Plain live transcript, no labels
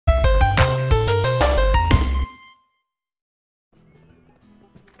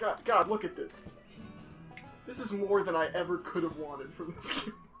God, look at this. This is more than I ever could have wanted from this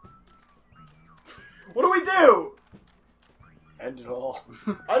game. What do we do? End it all.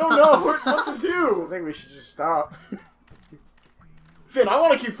 I don't know what to do. I think we should just stop. Finn, I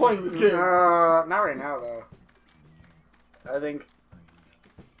want to keep playing this game. Not right now, though. I think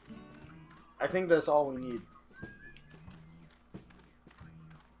that's all we need.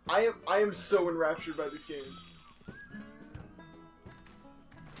 I am so enraptured by this game.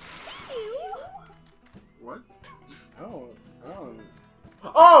 What? Oh.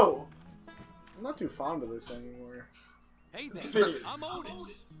 Oh! I'm not too fond of this anymore. Hey there, Finn. I'm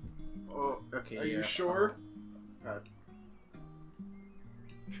Otis. Oh, okay. Are you sure?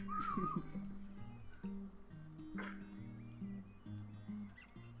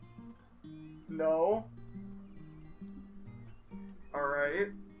 No. Alright.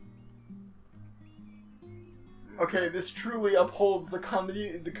 Okay, this truly upholds the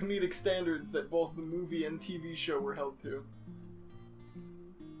comedic standards that both the movie and TV show were held to.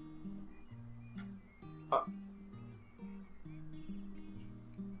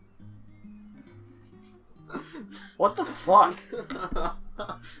 What the fuck?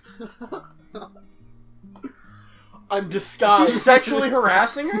 I'm disguised. Is he sexually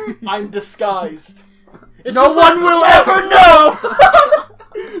harassing her? I'm disguised. It's No just one like, will ever know!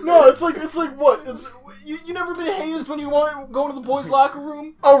 No, it's like what? You never been hazed when you want to go into the boys' locker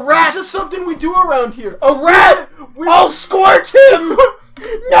room? A rat! It's just something we do around here. A rat! I'll squirt him!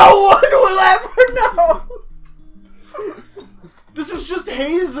 No one will ever know! This is just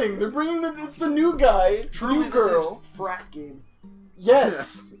hazing. They're bringing it's the new guy, Truly, new girl. this is frat game.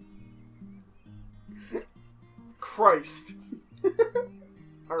 Yes. Christ.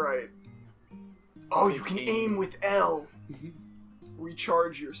 Alright. Oh, you can aim with L.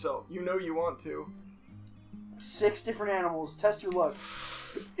 Recharge yourself. You know you want to. 6 different animals. Test your luck.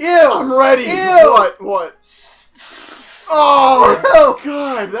 Ew! I'm ready. Ew! What? Oh,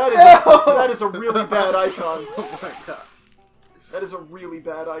 God. That is a really bad icon. Oh my god. That is a really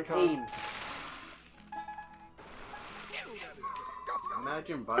bad icon. Aim.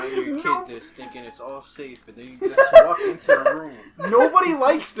 Imagine buying your kid this thinking it's all safe and then you just walk into a room. Nobody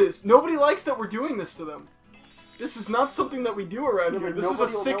likes this. Nobody likes that we're doing this to them. This is not something that we do around here. This is a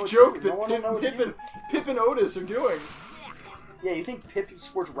sick joke that Pip and Otis are doing. Yeah, you think Pip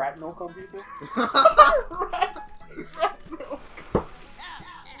squirts rat milk on people? rat milk.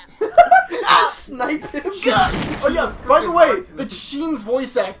 Snipe him! Oh yeah, by the way, that's Sheen's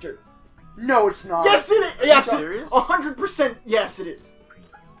voice actor. No, it's not. Yes, it is! Yes, serious? 100% yes, it is.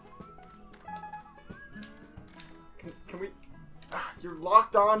 Can we... You're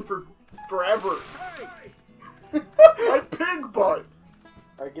locked on for forever. My pig butt!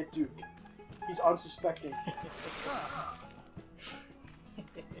 Alright, get Duke. He's unsuspecting.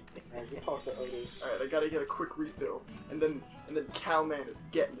 Alright, we talk to Otis. Alright, I gotta get a quick refill. And then Cowman is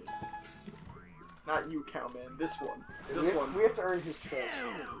getting it. Not you, Cowman. This one. This one. We have to earn his trust.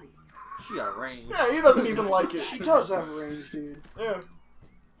 She got range. Yeah, he doesn't even like it. She does have range, dude. Yeah.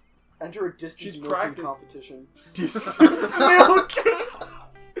 Enter a distance milking practiced. competition. Distance milking!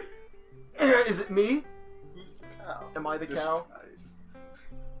 Is it me? Who's the cow? Am I the cow?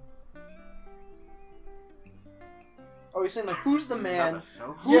 Oh, he's saying like, who's the man? Who's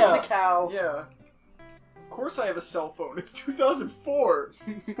Yeah. the cow? Yeah. Of course I have a cell phone. It's 2004.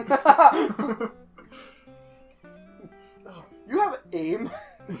 You have aim.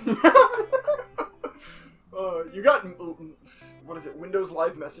 You got what is it? Windows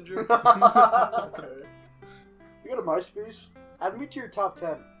Live Messenger. Okay. You got a MySpace? Add me to your top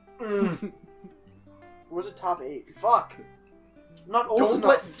 10. Or was it top 8? Fuck. I'm not old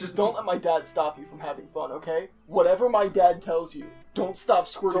enough. Just don't let my dad stop you from having fun, okay? Whatever my dad tells you, don't stop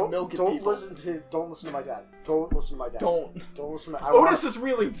squirting milk at people. Don't listen to my dad. Don't listen to my dad. Don't listen to. Otis is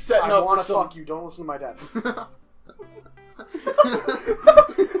really setting I up want for to some... fuck you. Don't listen to my dad.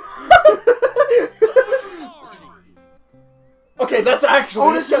 Okay, that's actually...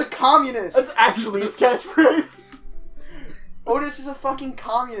 Otis is a communist. That's actually his catchphrase. Otis is a fucking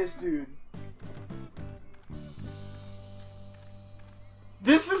communist, dude.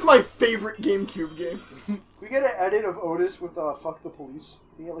 This is my favorite GameCube game. We get an edit of Otis with "fuck the police."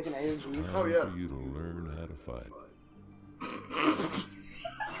 We get like an A and B. Oh yeah. For you to learn how to fight.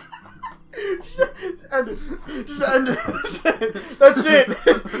 Just end it. Just end it. That's it.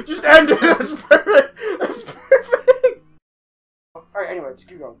 Just end it. That's perfect. That's perfect. Alright, anyway, just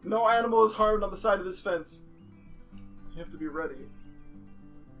keep going. No animal is harmed on the side of this fence. You have to be ready.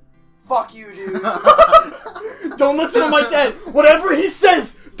 Fuck you, dude. Don't listen to my dad. Whatever he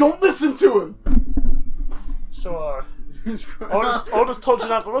says, don't listen to him. So, Otis told you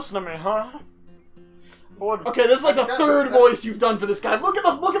not to listen to me, huh? Okay, this is like the third voice you've done for this guy. Look at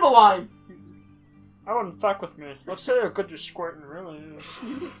the line. I wouldn't fuck with me. Let's say how good you're squirting, really.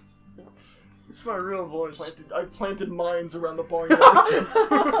 It's my real voice. I've planted mines around the barnyard.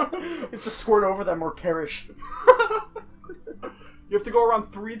 You have to squirt over them or perish. You have to go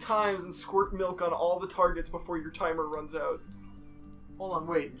around 3 times and squirt milk on all the targets before your timer runs out. Hold on,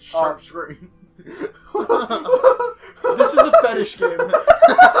 wait. Sharp screen. This is a fetish game.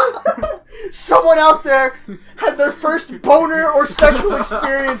 Someone out there had their first boner or sexual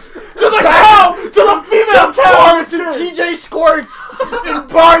experience to the cow! To the female cow! It's in TJ Squirts in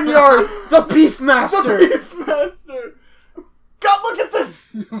Barnyard! The Beef Master! The Beef Master! God, look at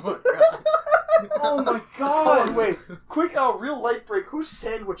this! Oh my god! Oh, wait, quick real life break. Whose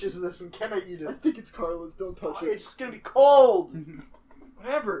sandwich is this and can I eat I it? think it's Carla's, don't touch it. It's gonna be cold!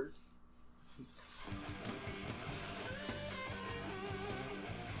 Whatever.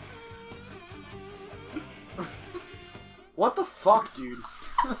 What the fuck, dude?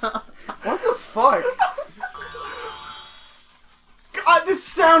 What the fuck? God, this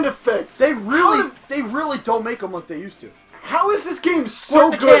sound effects! They really don't make them like they used to. How is this game so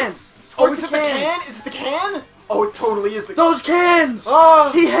Squirt the good? cans! Oh, Squirt is the it the cans! can? Is it the can? Oh, it totally is the Those cans!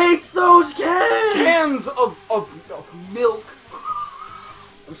 Oh, He hates those cans! cans of milk.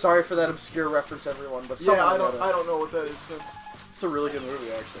 I'm sorry for that obscure reference, everyone, but Yeah, I don't know what that is. It's a really good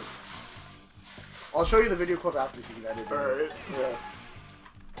movie, actually. I'll show you the video clip after so you can edit it. Alright. Yeah.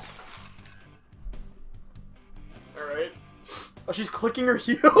 Alright. Oh, she's clicking her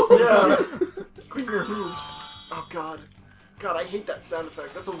heels? Yeah. Clean your hooves. Oh god. God, I hate that sound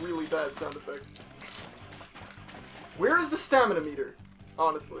effect. That's a really bad sound effect. Where is the stamina meter?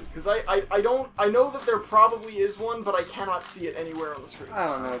 Honestly. Because I know that there probably is one, but I cannot see it anywhere on the screen. I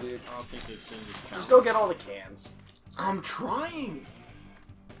don't know, dude. I don't think it's in this channel. Just go get all the cans. I'm trying!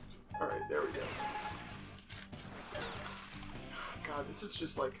 Alright, there we go. God, this is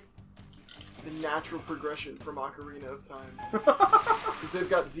just like the natural progression from Ocarina of Time. Because they've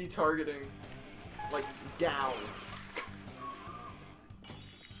got Z targeting, like, down.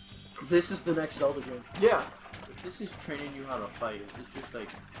 This is the next Zelda game. Yeah. If this is training you how to fight, is this just like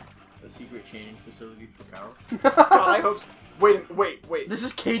a secret training facility for cows? God, I hope so. Wait. This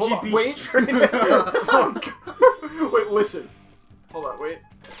is Hold on, KGB wait. training. Oh, God. Wait, listen. Hold on, wait.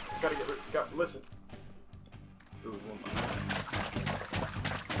 Listen. There was one behind.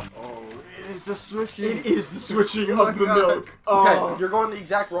 Oh, it is the switching. It is the switching Oh of my the God. milk. Okay, Oh. you're going the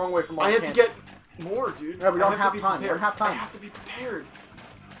exact wrong way from all I the had to cans. get more, dude. Yeah, we I don't have to be time. We prepared. don't have time. I have to be prepared.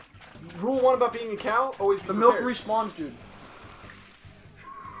 Rule 1 about being a cow: always be The milk prepared. respawns, dude.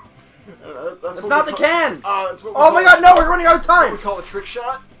 That's That's what not we the call- can! That's what we Oh call- my god, no, we're running out of What time! we call a trick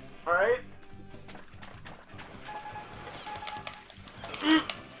shot. All right.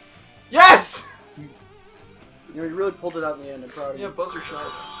 Yes. You know, you really pulled it out in the end. I'm proud of Yeah, you. buzzer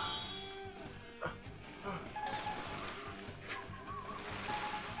shot.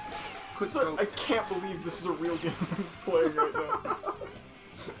 I can't believe this is a real game I'm playing right now.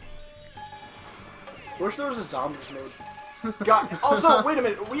 Wish there was a zombies mode. God. Also, wait a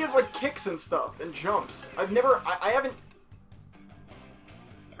minute. We have like kicks and stuff and jumps. I haven't.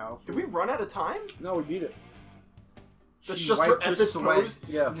 Cow Did we run out of time? No, we beat it. That's She just her wiped her epic sweat. pose.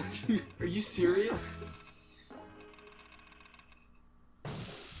 Yeah. Are you serious?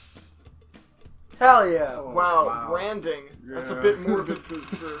 Hell yeah. Oh, Wow, branding. That's a Yeah. bit morbid for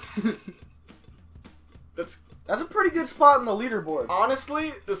That's That's a pretty good spot on the leaderboard.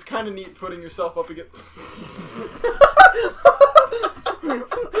 honestly, that's kind of neat putting yourself up against.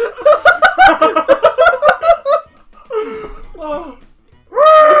 Oh,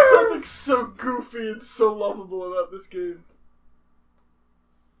 there's something so goofy and so lovable about this game.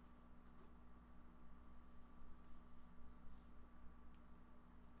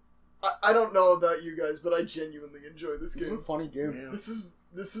 I don't know about you guys, but I genuinely enjoy this It's a game. funny game. Yeah. This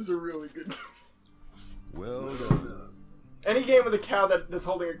is a really good game. Well done. Any game with a cow that's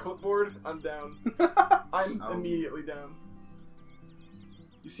holding a clipboard, I'm down. I'm Oh. immediately down.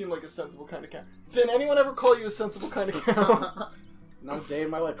 You seem like a sensible kind of cow. Finn, anyone ever call you a sensible kind of cow? Not a day in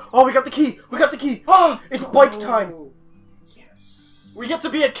my life. Oh, we got the key! We got the key! Oh, it's bike time! Yes. We get to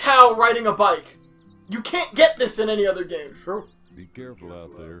be a cow riding a bike. You can't get this in any other game. True. Be careful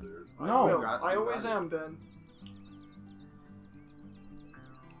out there. No. Will, I always am, Ben.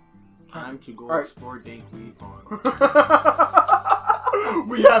 Time to go Alright. explore Dankweed Pond.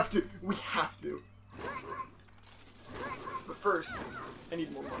 We have to. We have to. But first, I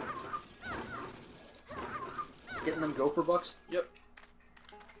need more money. Getting them gopher bucks? Yep.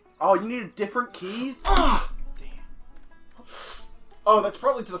 Oh, you need a different key? Ah! Oh, that's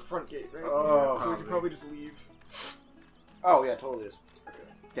probably to the front gate, right? Oh, so we could probably just leave. Oh, yeah, totally is.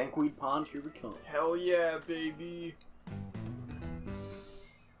 Okay. Dankweed Pond, here we come. Hell yeah, baby.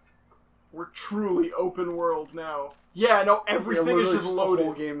 We're truly open world now. Yeah, no, everything is just loaded. The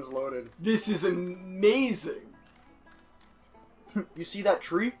whole game is loaded. This is amazing. You see that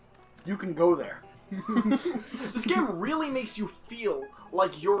tree? You can go there. This game really makes you feel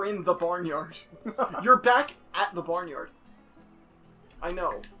like you're in the barnyard. You're back at the barnyard. I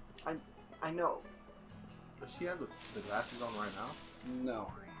know. I know. Does she have the glasses on right now?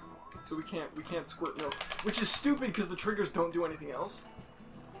 No. So we can't squirt milk, which is stupid because the triggers don't do anything else.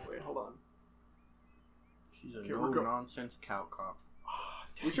 Wait, hold on. She's a Okay, we're go- no-nonsense cow cop.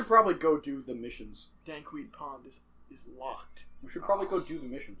 Oh, We should probably go do the missions. Dankweed Pond is locked. We should probably go do the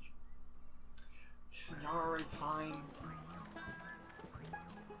missions. Alright, fine.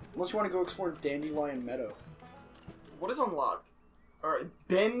 Unless you want to go explore Dandelion Meadow. What is unlocked? Alright,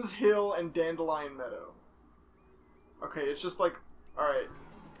 Ben's Hill and Dandelion Meadow. Okay, it's just like, alright,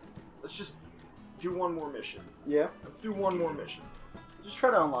 let's just do one more mission. Yeah? Let's do one more mission. Just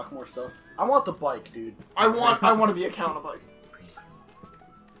try to unlock more stuff. I want the bike, dude. I want to be a counterbike.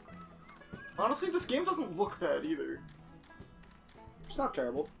 Honestly, this game doesn't look bad either. It's not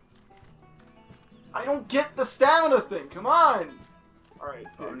terrible. I don't get the stamina thing, come on! Alright,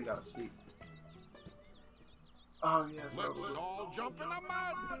 I already got to sleep. oh yeah, Let's totally. all jump in the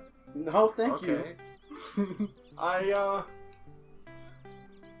mud. No, thank you. Okay.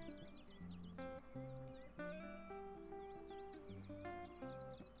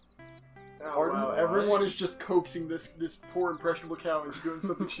 Oh, Pardon? wow. Everyone is just coaxing this poor impressionable cow into doing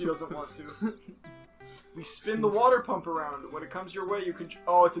something she doesn't want to. We spin the water pump around. When it comes your way, you can...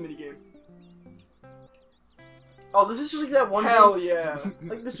 Oh, it's a minigame. Oh, this is just like that one Hell game. yeah.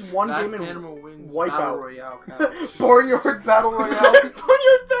 Like this one Last game in animal wins Wipeout. Battle Royale counts. Barnyard Battle Royale. Barnyard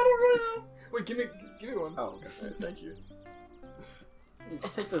Battle Royale! Wait, give me one. Oh, okay. Thank you.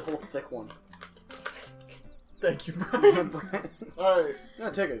 Just take the whole thick one. Thank you, Brian. Alright. No,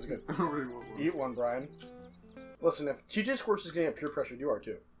 take it. It's good. I don't really want one. Eat one, Brian. Listen, if TJ Squirts is getting a peer pressure, you are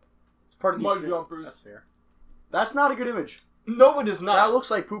too. It's part of the Mud experience. jumpers. That's fair. That's not a good image. No, it is That not. looks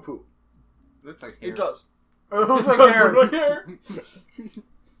like poo poo. Looks like hair. It does. It looks It like does hair. look like hair.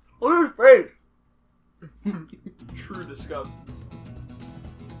 Look at his face. True disgust.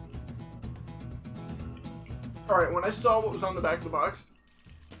 Alright, when I saw what was on the back of the box,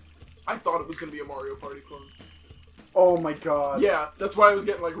 I thought it was going to be a Mario Party clone. Oh my god. Yeah, that's why I was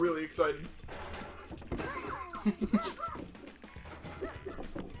getting, like, really excited.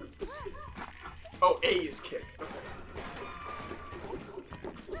 Oh, A is kick. Okay.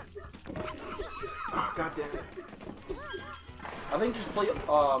 Oh, god damn it. I think just play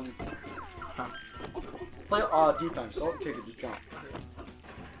defense. Don't kick it, just jump.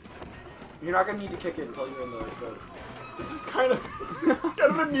 You're not gonna need to kick it until you're in the This is kind of it's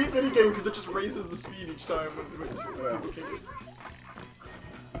kind of a neat minigame because it just raises the speed each time when Yeah. you kick it.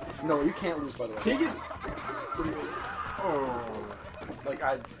 No, you can't lose, by the way. Pig is pretty good. Oh.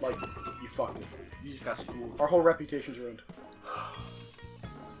 You fucked it. You just got schooled. Our whole reputation's ruined.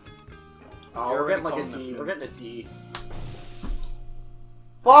 Oh, We're getting like a calling D. this We're in. getting a D.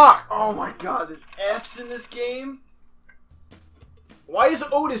 Fuck! Oh my god, there's F's in this game? Why is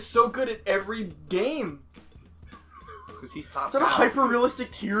Otis so good at every game? Because he's top Is that a cow.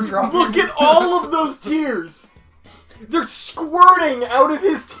 hyper-realistic teardrop? Look at all of those tears! They're squirting out of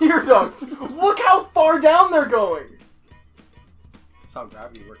his tear ducts! Look how far down they're going! That's how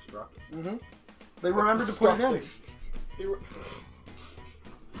gravity works, bro. Mm-hmm. They remembered to put it in. They were...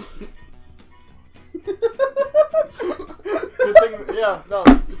 Good thing, yeah, no,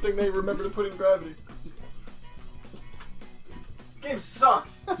 good thing they remember to put in gravity. This game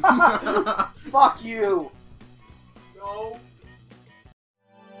sucks! Fuck you! No.